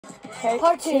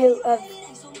Part 2 of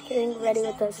getting ready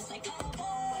with us.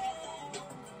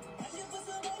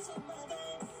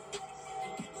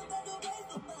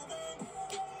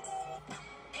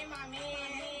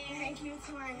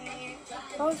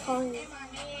 I was calling you.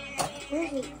 Where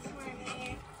is it?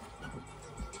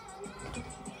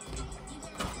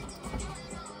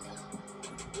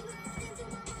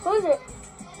 Who is it?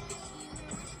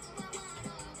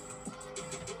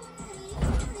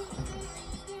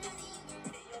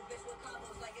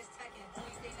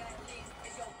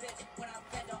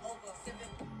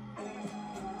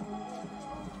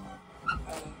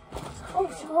 Oh,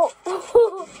 so.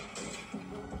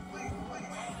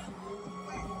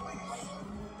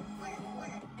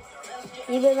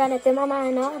 You've been running through my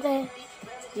mind all day.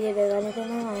 You've been running through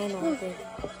my mind all day.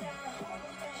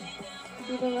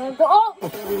 You've been running through. Oh!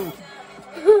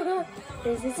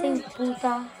 Does it say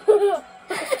puta?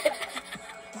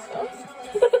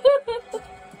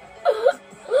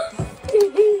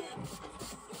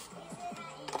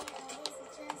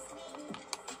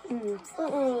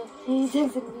 He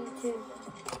doesn't need to.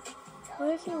 What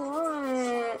does he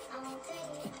want?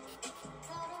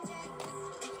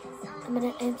 I'm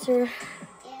gonna answer.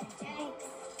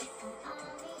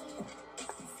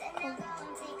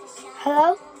 Hello?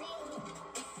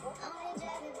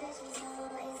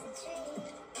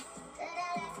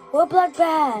 What black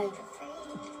bag?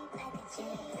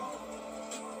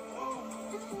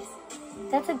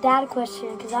 That's a dad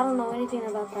question because I don't know anything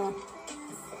about that.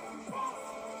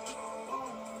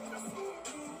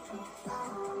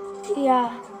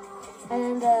 Yeah, and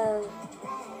then the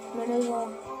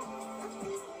manual.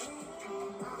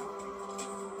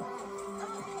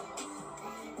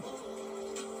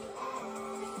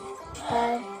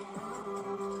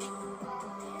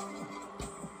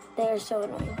 They are so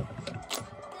annoying.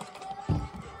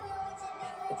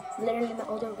 Literally my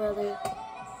older brother.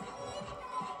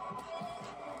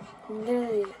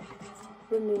 Literally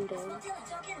removed him.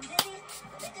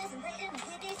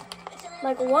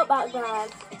 Like what back bag?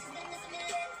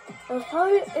 It's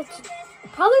probably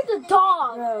the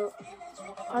dog. Bro,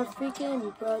 our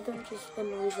freaking brother just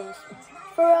annoys us.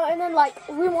 For real, and then like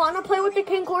we want to play with the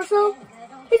King Corso.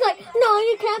 He's like, no,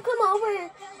 you can't come over.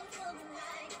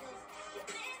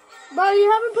 Bro,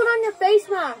 you haven't put on your face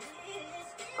mask.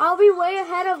 I'll be way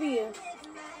ahead of you.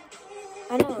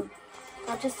 I know.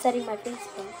 I'm just setting my face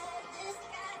mask.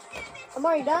 I'm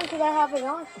already done because I have it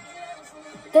on.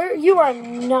 There, you are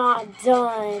not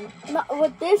done. No,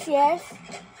 with this, yes.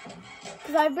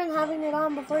 Because I've been having it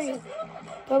on before you.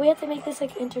 But we have to make this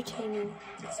like entertaining.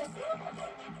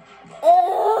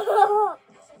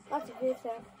 That's a good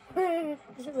sound.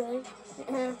 Is it really?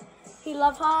 He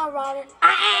loves hot rod.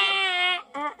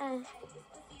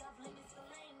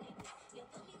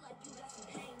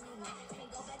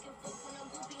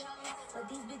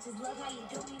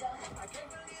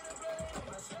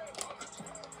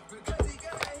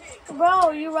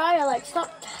 Bro, you're right. Like, stop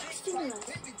texting us.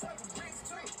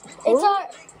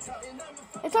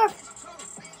 It's our,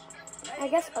 I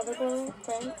guess, other girl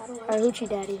friend. I don't know. Our hoochie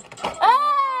daddy.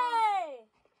 Hey!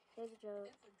 There's a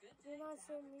joke. You're not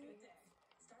so mean.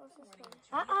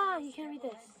 You can't read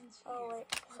this. Oh, wait.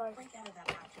 Sorry.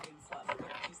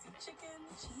 Chicken,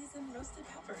 cheese, and roasted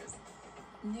peppers.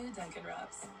 New Dunkin'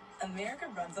 Wraps. America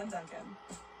runs on Dunkin'.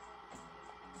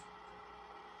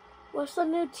 What's the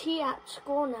new tea at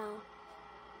school now?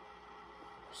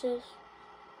 Sis.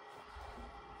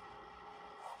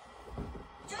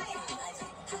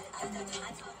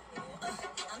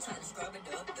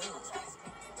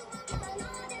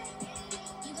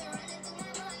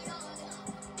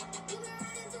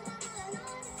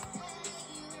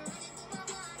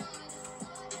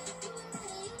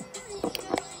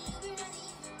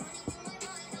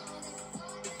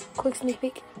 Quick sneak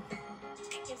peek.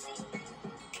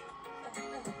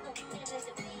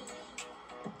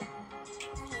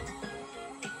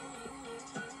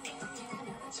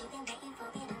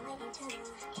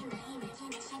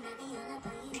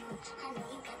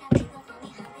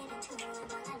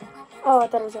 Oh, I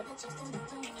thought it was it.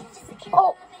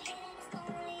 Oh!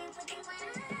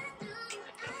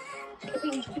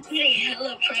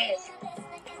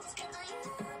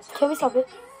 Can we stop it?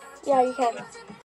 Yeah, you can.